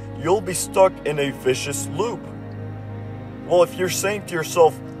action, you'll be stuck in a vicious loop. Well, if you're saying to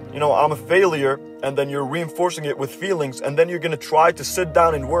yourself, I'm a failure, and then you're reinforcing it with feelings, and then you're going to try to sit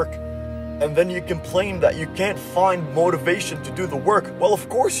down and work, and then you complain that you can't find motivation to do the work. Well, of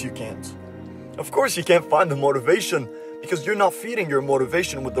course you can't. Of course you can't find the motivation because you're not feeding your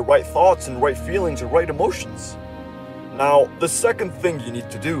motivation with the right thoughts and right feelings and right emotions. Now, the second thing you need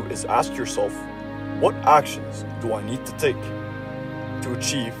to do is ask yourself, what actions do I need to take to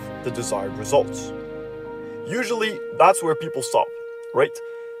achieve the desired results? Usually, that's where people stop, right?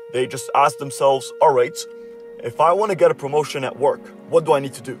 They just ask themselves, all right, if I want to get a promotion at work, what do I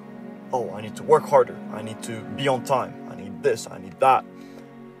need to do? Oh, I need to work harder. I need to be on time. I need this, I need that.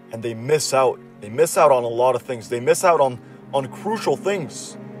 And they miss out. They miss out on a lot of things. They miss out on crucial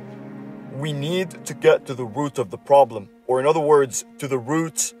things. We need to get to the root of the problem, or in other words, to the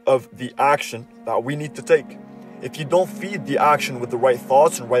root of the action that we need to take. If you don't feed the action with the right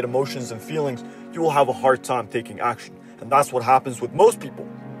thoughts and right emotions and feelings, you will have a hard time taking action. And that's what happens with most people.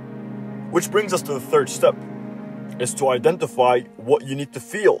 Which brings us to the third step, is to identify what you need to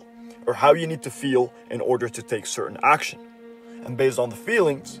feel, or how you need to feel in order to take certain action. And based on the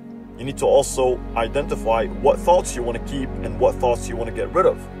feelings, you need to also identify what thoughts you want to keep and what thoughts you want to get rid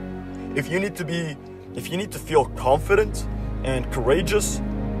of. If you need to feel confident and courageous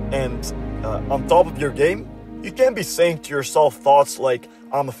and on top of your game, you can't be saying to yourself thoughts like,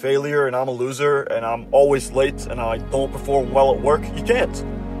 I'm a failure and I'm a loser and I'm always late and I don't perform well at work. You can't.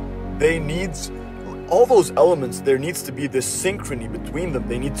 All those elements, there needs to be this synchrony between them.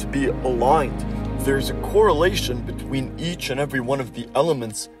 They need to be aligned. There's a correlation between each and every one of the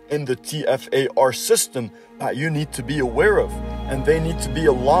elements in the TFAR system that you need to be aware of. And they need to be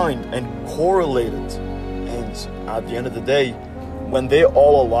aligned and correlated. And at the end of the day, when they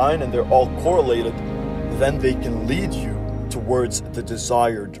all align and they're all correlated, then they can lead you towards the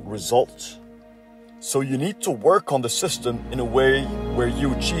desired results. So you need to work on the system in a way where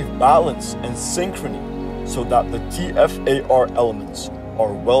you achieve balance and synchrony so that the TFAR elements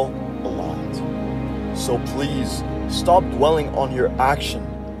are well aligned. So please stop dwelling on your action.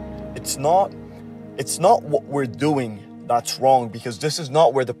 It's not what we're doing that's wrong, because this is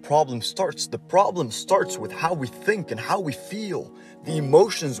not where the problem starts. The problem starts with how we think and how we feel, the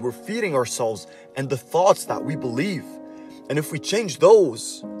emotions we're feeding ourselves, and the thoughts that we believe. And if we change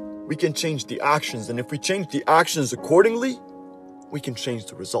those, we can change the actions. And if we change the actions accordingly, we can change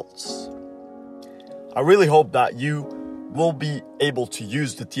the results. I really hope that you will be able to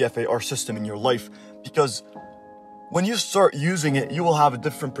use the TFAR system in your life, because when you start using it, you will have a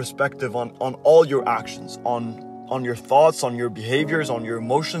different perspective on all your actions, on your thoughts, on your behaviors, on your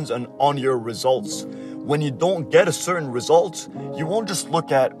emotions, and on your results. When you don't get a certain result, you won't just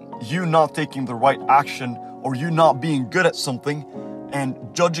look at you not taking the right action or you not being good at something and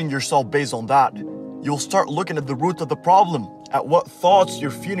judging yourself based on that. You'll start looking at the root of the problem, at what thoughts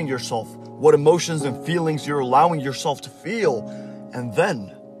you're feeding yourself, what emotions and feelings you're allowing yourself to feel, and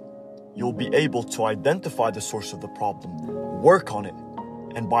then you'll be able to identify the source of the problem, work on it,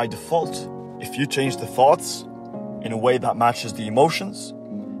 and by default, if you change the thoughts in a way that matches the emotions,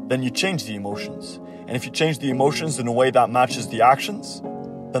 then you change the emotions. And if you change the emotions in a way that matches the actions,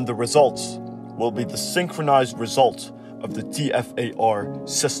 then the results will be the synchronized result of the TFAR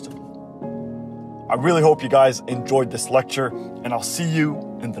system. I really hope you guys enjoyed this lecture, and I'll see you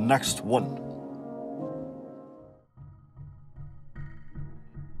in the next one.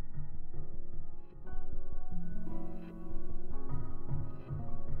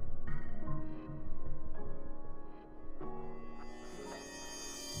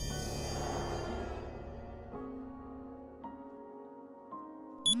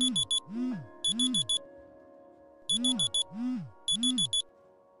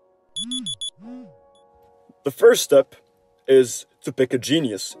 The first step is to pick a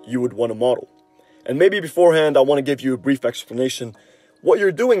genius you would want to model. And maybe beforehand, I want to give you a brief explanation. What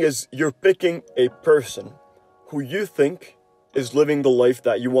you're doing is you're picking a person who you think is living the life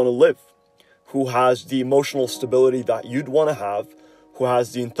that you want to live, who has the emotional stability that you'd want to have, who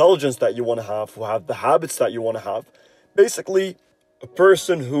has the intelligence that you want to have, who have the habits that you want to have. Basically, a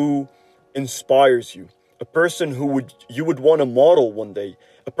person who inspires you, a person who you would want to model one day,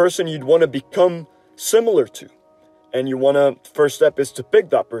 a person you'd want to become similar to. And first step is to pick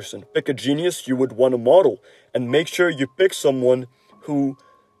that person. Pick a genius you would want to model, and make sure you pick someone who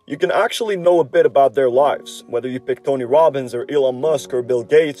you can actually know a bit about their lives. Whether you pick Tony Robbins or Elon Musk or Bill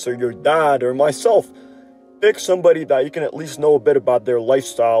Gates or your dad or myself, pick somebody that you can at least know a bit about their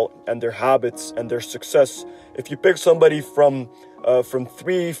lifestyle and their habits and their success. If you pick somebody from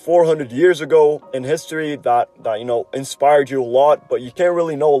 300-400 years ago in history that inspired you a lot, but you can't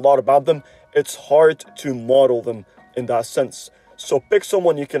really know a lot about them, it's hard to model them in that sense. So pick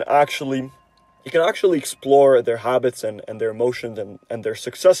someone you can actually explore their habits and their emotions and their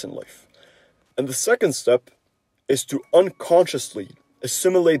success in life. And the second step is to unconsciously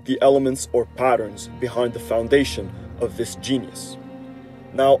assimilate the elements or patterns behind the foundation of this genius.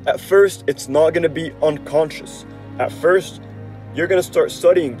 Now, at first, it's not going to be unconscious. At first, you're going to start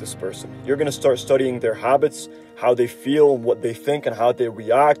studying this person. You're going to start studying their habits, how they feel and what they think and how they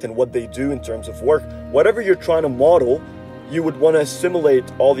react and what they do in terms of work. Whatever you're trying to model, you would want to assimilate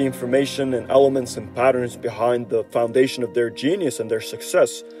all the information and elements and patterns behind the foundation of their genius and their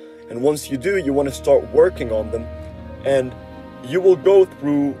success. And once you do, you want to start working on them, and you will go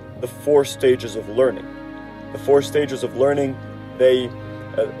through the 4 stages of learning. The 4 stages of learning, they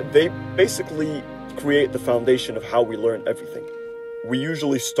basically create the foundation of how we learn everything. We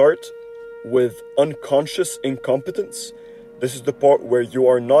usually start with unconscious incompetence. This is the part where you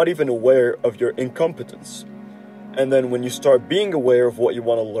are not even aware of your incompetence. And then when you start being aware of what you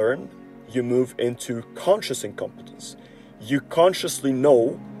want to learn, you move into conscious incompetence. You consciously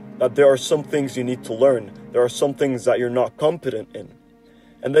know that there are some things you need to learn. There are some things that you're not competent in.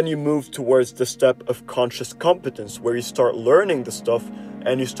 And then you move towards the step of conscious competence, where you start learning the stuff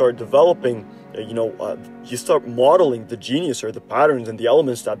and you start developing, you start modeling the genius or the patterns and the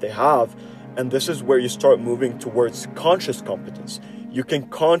elements that they have. And this is where you start moving towards conscious competence. You can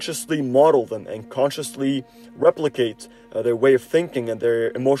consciously model them and consciously replicate their way of thinking and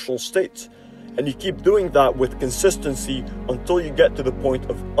their emotional state. And you keep doing that with consistency until you get to the point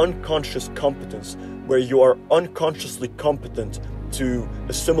of unconscious competence, where you are unconsciously competent to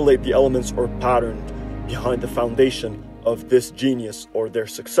assimilate the elements or patterns behind the foundation of this genius or their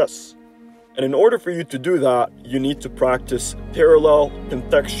success. And in order for you to do that, you need to practice parallel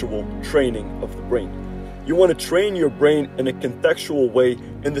contextual training of the brain. You want to train your brain in a contextual way,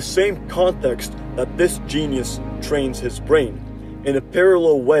 in the same context that this genius trains his brain, in a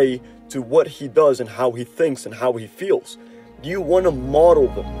parallel way to what he does and how he thinks and how he feels. You want to model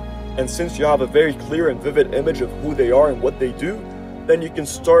them. And since you have a very clear and vivid image of who they are and what they do, then you can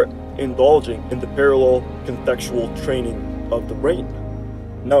start indulging in the parallel contextual training of the brain.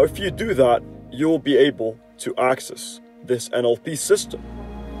 Now, if you do that, you will be able to access this NLP system.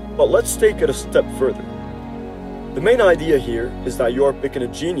 But let's take it a step further. The main idea here is that you are picking a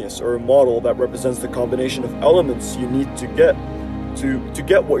genius or a model that represents the combination of elements you need to get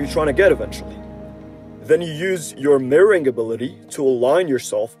what you're trying to get eventually. Then you use your mirroring ability to align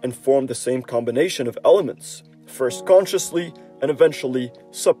yourself and form the same combination of elements, first consciously and eventually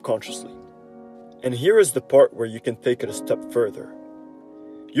subconsciously. And here is the part where you can take it a step further.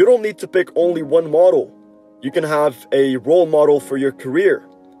 You don't need to pick only one model. You can have a role model for your career,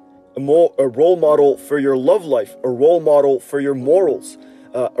 a role model for your love life, a role model for your morals,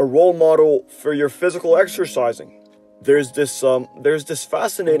 a role model for your physical exercising. There's this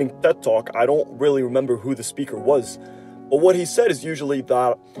fascinating TED Talk. I don't really remember who the speaker was, but what he said is usually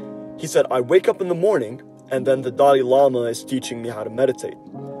that he said, I wake up in the morning and then the Dalai Lama is teaching me how to meditate.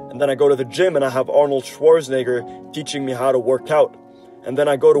 And then I go to the gym and I have Arnold Schwarzenegger teaching me how to work out. And then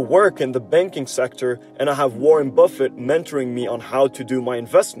I go to work in the banking sector and I have Warren Buffett mentoring me on how to do my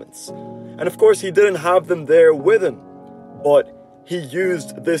investments. And of course, he didn't have them there with him, but he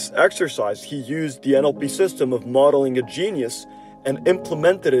used this exercise. He used the NLP system of modeling a genius and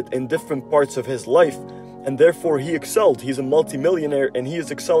implemented it in different parts of his life. And therefore, he excelled. He's a multimillionaire and he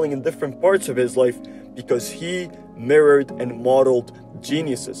is excelling in different parts of his life because he mirrored and modeled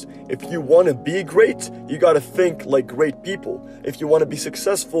geniuses. If you want to be great, you got to think like great people. If you want to be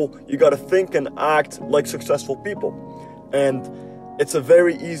successful, you got to think and act like successful people. And it's a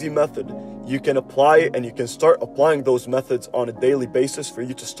very easy method. You can apply it and you can start applying those methods on a daily basis for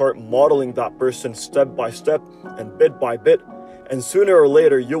you to start modeling that person step by step and bit by bit. And sooner or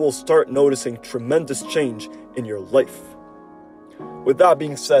later, you will start noticing tremendous change in your life. With that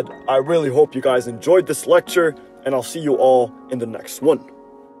being said, I really hope you guys enjoyed this lecture, and I'll see you all in the next one.